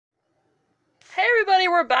everybody,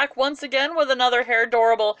 we're back once again with another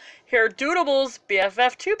HairDUDEables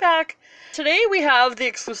BFF 2-pack. Today we have the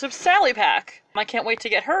exclusive Sallee pack. I can't wait to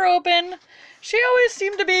get her open. She always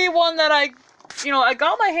seemed to be one that I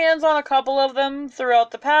got my hands on a couple of them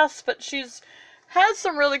throughout the past, but she's had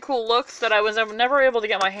some really cool looks that I was never able to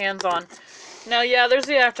get my hands on. Now, yeah, there's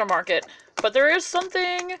the aftermarket, but there is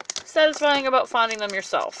something satisfying about finding them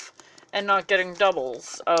yourself and not getting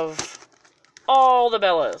doubles of all the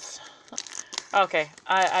Bellas. Okay,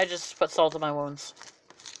 I just put salt in my wounds.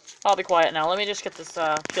 I'll be quiet now. Let me just get this,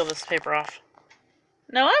 peel this paper off.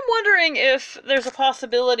 Now, I'm wondering if there's a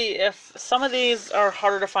possibility if some of these are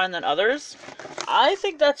harder to find than others. I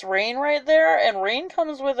think that's Rain right there, and Rain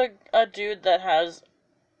comes with a dude that has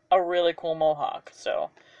a really cool mohawk, so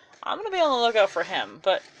I'm going to be on the lookout for him.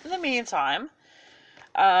 But in the meantime,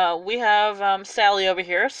 we have Sallee over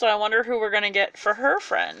here, so I wonder who we're going to get for her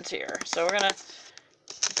friend here. So we're going to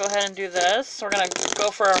go ahead and do this. We're going to go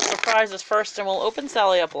for our surprises first, and we'll open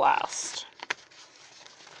Sallee up last.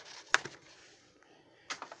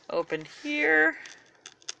 Open here.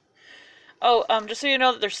 Oh, just so you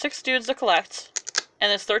know, that there's 6 dudes to collect, and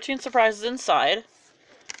there's 13 surprises inside.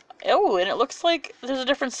 Oh, and it looks like there's a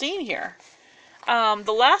different scene here.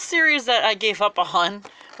 The last series that I gave up on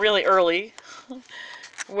really early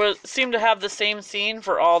seemed to have the same scene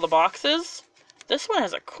for all the boxes. This one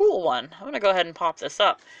has a cool one. I'm going to go ahead and pop this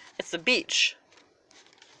up. It's the beach.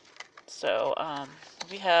 So,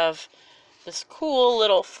 we have this cool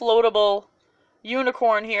little floatable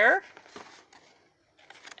unicorn here.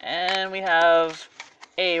 And we have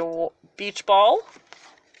a beach ball.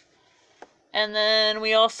 And then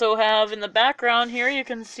we also have in the background here, you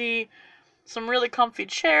can see some really comfy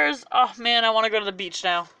chairs. Oh man, I want to go to the beach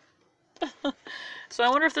now. So I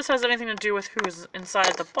wonder if this has anything to do with who's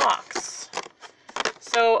inside the box.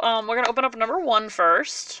 So, we're going to open up number 1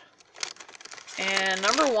 first. And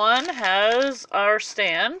number 1 has our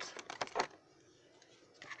stand.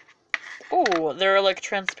 Oh, they're like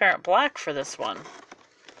transparent black for this one.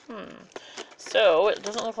 So, it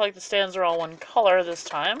doesn't look like the stands are all one color this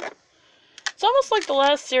time. It's almost like the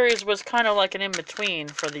last series was kind of like an in-between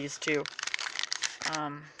for these two.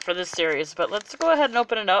 For this series. But let's go ahead and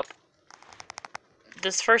open it up.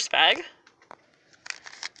 This first bag.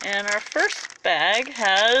 And our first bag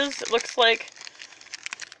has, it looks like,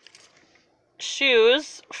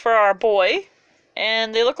 shoes for our boy.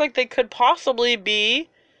 And they look like they could possibly be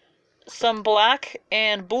some black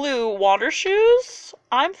and blue water shoes,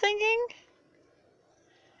 I'm thinking.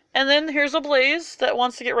 And then here's a Blaze that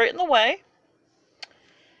wants to get right in the way.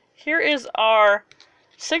 Here is our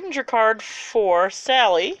signature card for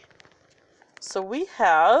Sallee. So we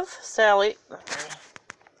have Sallee.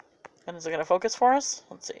 And is it going to focus for us?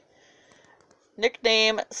 Let's see.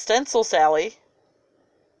 Nickname, Stencil Sallee.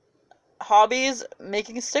 Hobbies,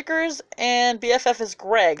 making stickers. And BFF is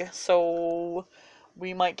Greg. So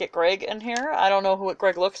we might get Greg in here. I don't know what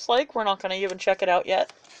Greg looks like. We're not going to even check it out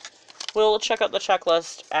yet. We'll check out the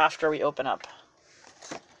checklist after we open up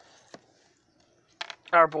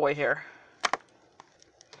our boy here.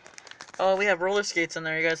 Oh, we have roller skates in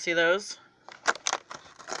there. You guys see those?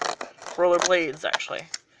 Roller blades, actually.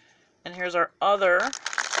 And here's our other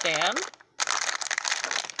stand.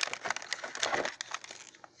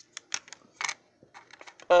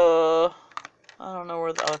 I don't know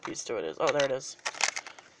where the other piece to it is. Oh, there it is.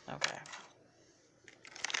 Okay.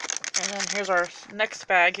 And then here's our next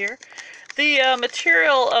bag here. The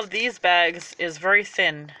material of these bags is very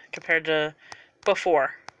thin compared to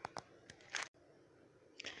before.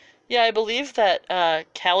 Yeah, I believe that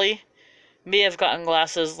Kelly may have gotten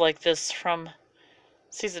glasses like this from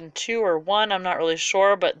season 2 or 1, I'm not really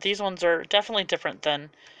sure, but these ones are definitely different than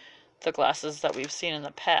the glasses that we've seen in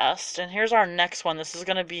the past. And here's our next one. This is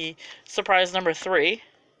going to be surprise number 3.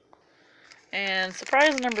 And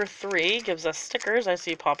surprise number 3 gives us stickers I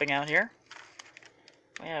see popping out here.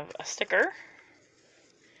 We have a sticker.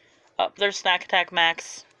 Oh, there's Snack Attack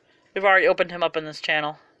Max. We've already opened him up in this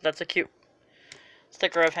channel. That's a cute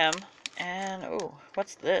sticker of him. And, oh,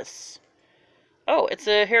 what's this? Oh, it's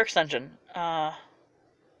a hair extension.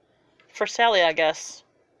 For Sallee, I guess.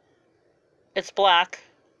 It's black.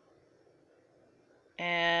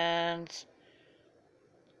 And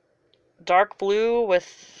dark blue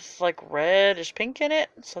with like reddish pink in it.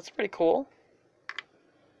 So that's pretty cool.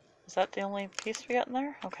 Is that the only piece we got in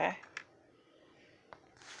there? Okay.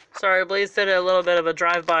 Sorry, Blaze did a little bit of a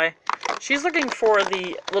drive-by. She's looking for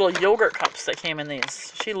the little yogurt cups that came in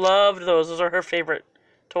these. She loved those. Those are her favorite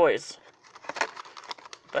toys.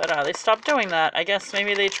 But they stopped doing that. I guess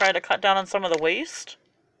maybe they tried to cut down on some of the waste.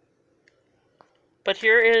 But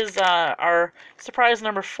here is our surprise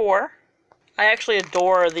number 4. I actually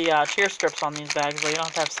adore the tear strips on these bags, though. You don't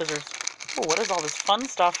have to have scissors. Oh, what is all this fun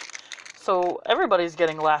stuff? So everybody's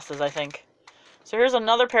getting glasses, I think. So here's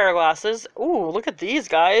another pair of glasses. Ooh, look at these,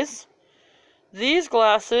 guys. These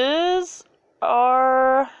glasses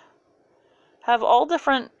have all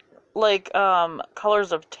different, like,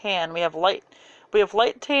 colors of tan. We have light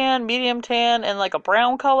tan, medium tan, and like a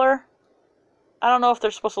brown color. I don't know if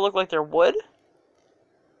they're supposed to look like they're wood,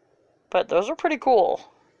 but those are pretty cool.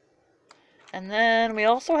 And then we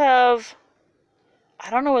also have, I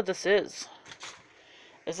don't know what this is.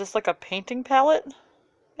 Is this like a painting palette?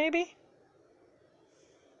 Maybe?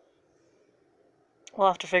 We'll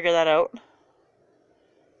have to figure that out.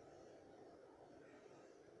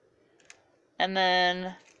 And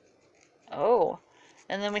then, oh,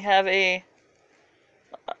 and then we have a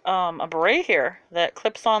beret here that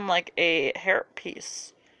clips on like a hair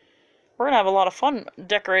piece. We're gonna have a lot of fun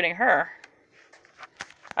decorating her.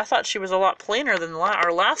 I thought she was a lot plainer than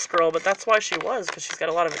our last girl, but that's why she was, because she's got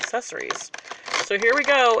a lot of accessories. So here we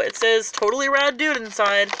go. It says "Totally Rad Dude"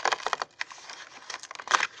 inside.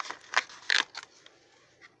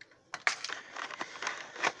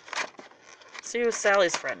 See who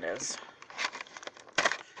Sally's friend is.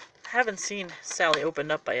 I haven't seen Sallee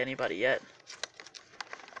opened up by anybody yet.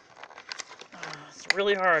 It's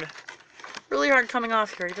really hard. Really hard coming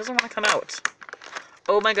off here. He doesn't want to come out.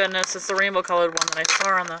 Oh my goodness, it's the rainbow colored one that I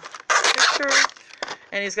saw on the picture.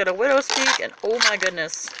 And he's got a widow's peak, and oh my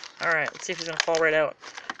goodness. Alright, let's see if he's going to fall right out.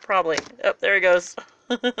 Probably. Oh, there he goes.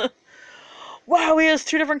 Wow, he has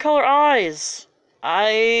 2 different color eyes.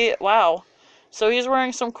 Wow. So he's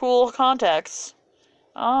wearing some cool contacts.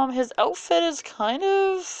 His outfit is kind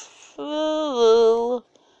of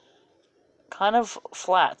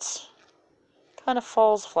flat. Kind of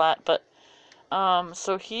falls flat, but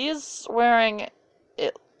so he's wearing,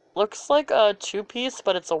 it looks like a 2-piece,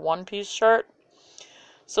 but it's a 1-piece shirt.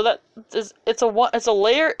 So that is,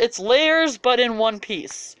 it's layers, but in 1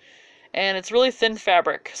 piece, and it's really thin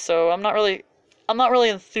fabric. So I'm not really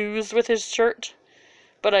enthused with his shirt,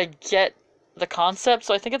 but I get the concept.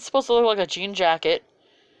 So I think it's supposed to look like a jean jacket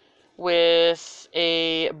with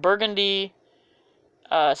a burgundy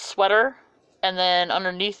sweater, and then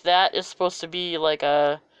underneath that is supposed to be like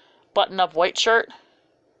a button-up white shirt,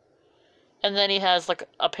 and then he has like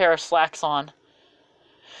a pair of slacks on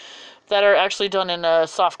that are actually done in a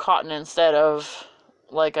soft cotton instead of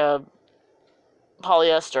like a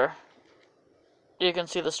polyester. You can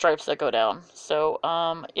see the stripes that go down. So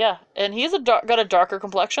yeah, and he's got a darker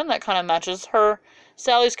complexion that kind of matches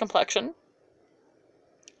Sally's complexion.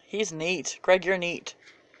 He's neat. Greg, you're neat.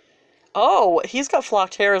 Oh, he's got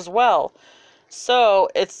flocked hair as well. So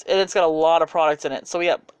it's got a lot of products in it. So we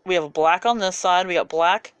have black on this side. We got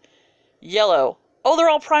black, yellow. Oh, they're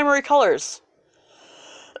all primary colors.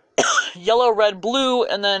 Yellow, red, blue,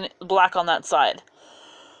 and then black on that side.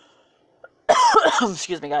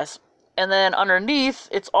 Excuse me, guys. And then underneath,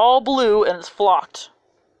 it's all blue and it's flocked.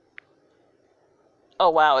 Oh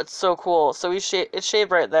wow, it's so cool. So it's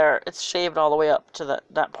shaved right there. It's shaved all the way up to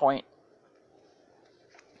that point.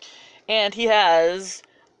 And he has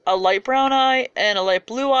a light brown eye and a light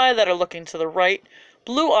blue eye that are looking to the right.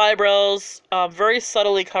 Blue eyebrows, very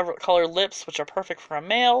subtly colored lips, which are perfect for a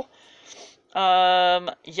male.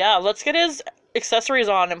 Yeah, let's get his accessories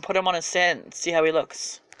on and put him on his stand and see how he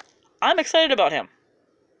looks. I'm excited about him.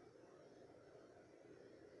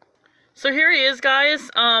 So here he is, guys.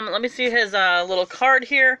 Let me see his little card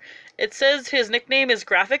here. It says his nickname is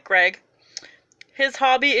Graphic Greg. His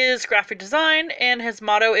hobby is graphic design, and his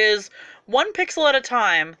motto is 1 pixel at a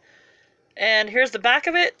time. And here's the back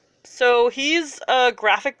of it. So he's a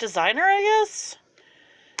graphic designer, I guess.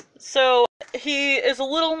 So he is a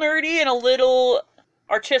little nerdy and a little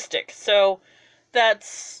artistic. So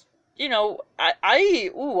that's, you know,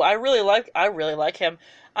 I really like him.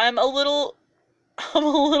 I'm a little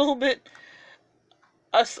bit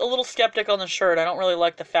a little skeptic on the shirt. I don't really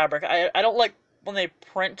like the fabric. I don't like when they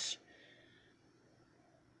print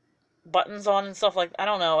buttons on and stuff like, I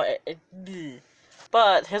don't know.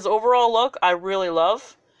 But his overall look, I really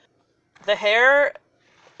love. The hair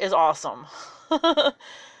is awesome.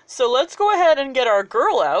 So let's go ahead and get our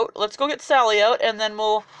girl out. Let's go get Sallee out, and then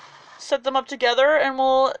we'll set them up together, and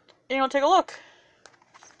we'll, you know, take a look.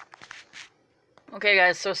 Okay,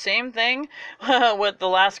 guys, so same thing with the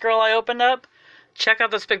last girl I opened up. Check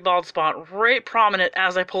out this big bald spot, right prominent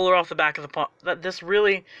as I pull her off the back of the pot. This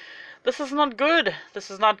is not good.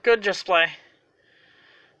 This is not good display.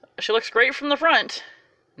 She looks great from the front,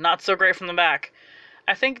 not so great from the back.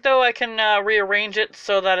 I think, though, I can rearrange it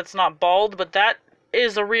so that it's not bald, but that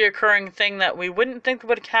is a reoccurring thing that we wouldn't think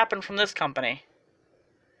would happen from this company.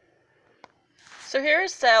 So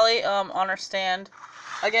here's Sallee on her stand.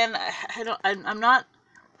 Again, I'm not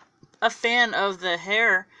a fan of the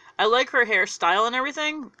hair. I like her hairstyle and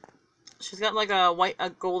everything. She's got like a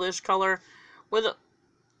goldish color with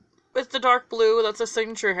the dark blue. That's a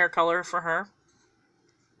signature hair color for her.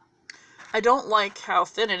 I don't like how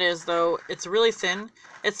thin it is, though. It's really thin.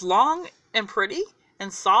 It's long and pretty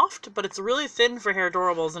and soft, but it's really thin for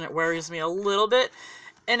HairDUDEables, and it worries me a little bit.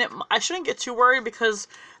 And I shouldn't get too worried because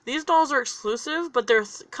these dolls are exclusive, but they're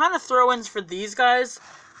kind of throw-ins for these guys.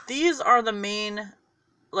 These are the main,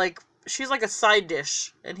 like, she's like a side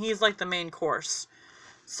dish, and he's like the main course.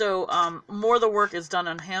 So, more of the work is done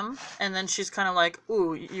on him, and then she's kind of like,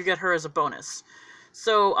 ooh, you get her as a bonus.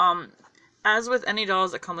 So, as with any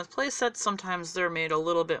dolls that come with play sets, sometimes they're made a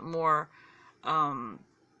little bit more, there's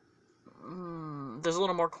a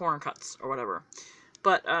little more corner cuts or whatever.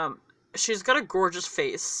 But, she's got a gorgeous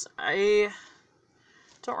face. I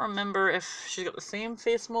don't remember if she's got the same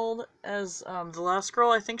face mold as, the last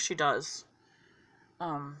girl. I think she does.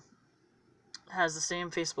 Has the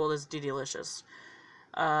same face mold as HairDUDEables.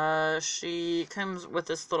 She comes with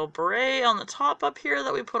this little beret on the top up here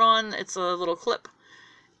that we put on. It's a little clip.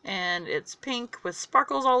 And it's pink with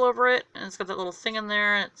sparkles all over it, and it's got that little thing in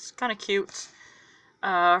there, and it's kind of cute.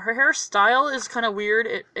 Her hairstyle is kind of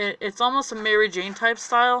weird. It's almost a Mary Jane type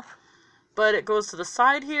style, but it goes to the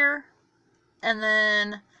side here, and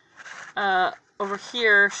then over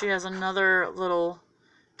here she has another little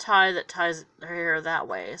tie that ties her hair that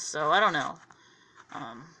way, so I don't know.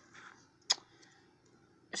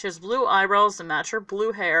 She has blue eyebrows to match her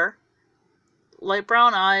blue hair, light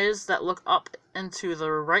brown eyes that look up into the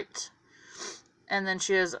right, and then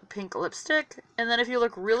she has pink lipstick, and then if you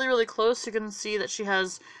look really, really close, you can see that she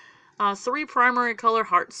has 3 primary color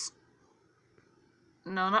hearts.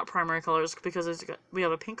 No, not primary colors, because we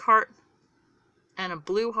have a pink heart, and a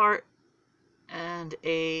blue heart, and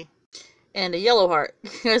a yellow heart. You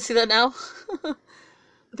guys see that now? The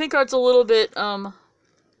pink heart's a little bit, oh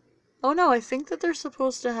no, I think that they're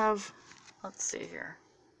supposed to have, let's see here.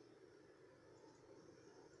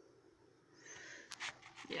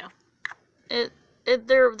 Yeah,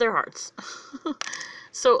 they're hearts.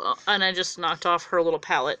 So, and I just knocked off her little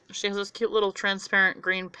palette. She has this cute little transparent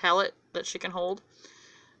green palette that she can hold.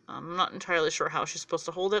 I'm not entirely sure how she's supposed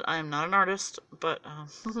to hold it. I am not an artist, but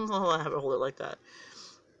I'll have her hold it like that.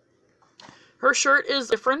 Her shirt is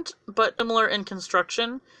different, but similar in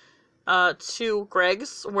construction to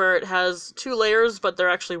Greg's, where it has 2 layers, but they're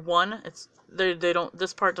actually one.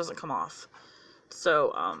 This part doesn't come off.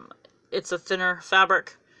 So, it's a thinner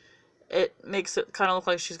fabric. It makes it kind of look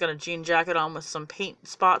like she's got a jean jacket on with some paint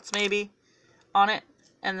spots, maybe, on it.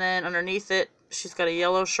 And then underneath it, she's got a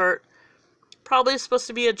yellow shirt. Probably supposed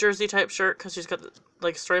to be a jersey type shirt, because she's got,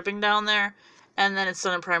 like, striping down there. And then it's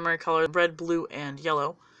done in primary color, red, blue, and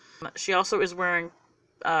yellow. She also is wearing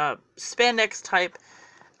spandex type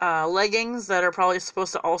leggings that are probably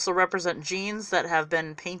supposed to also represent jeans that have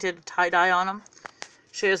been painted tie-dye on them.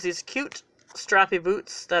 She has these cute strappy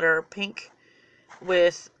boots that are pink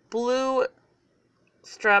with blue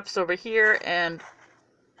straps over here and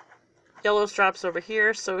yellow straps over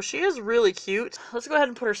here, so she is really cute. Let's go ahead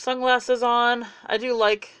and put her sunglasses on. I do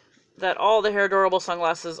like that all the HairDUDEable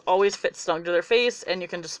sunglasses always fit snug to their face, and you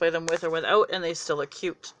can display them with or without, and they still look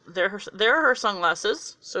cute. There are her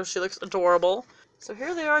sunglasses, so she looks adorable. So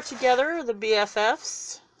here they are together, the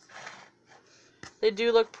BFFs. They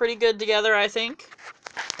do look pretty good together, I think.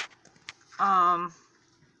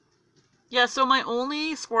 Yeah, so my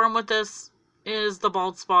only squirm with this is the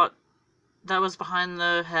bald spot that was behind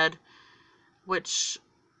the head, which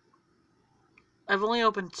I've only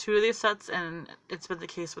opened 2 of these sets, and it's been the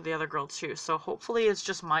case with the other girl too, so hopefully it's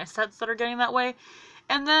just my sets that are getting that way.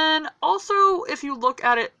 And then also, if you look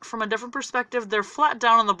at it from a different perspective, they're flat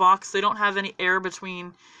down on the box. They don't have any air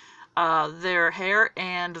between their hair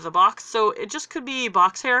and the box, so it just could be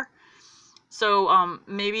box hair. So,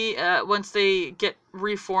 maybe, once they get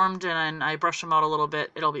reformed and I brush them out a little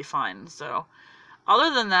bit, it'll be fine. So,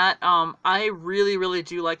 other than that, I really, really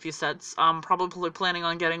do like these sets. I'm probably planning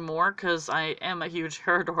on getting more, because I am a huge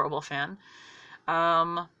HairDUDEable fan.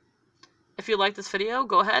 If you like this video,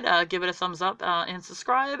 go ahead, give it a thumbs up, and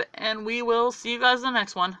subscribe, and we will see you guys in the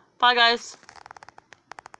next one. Bye, guys!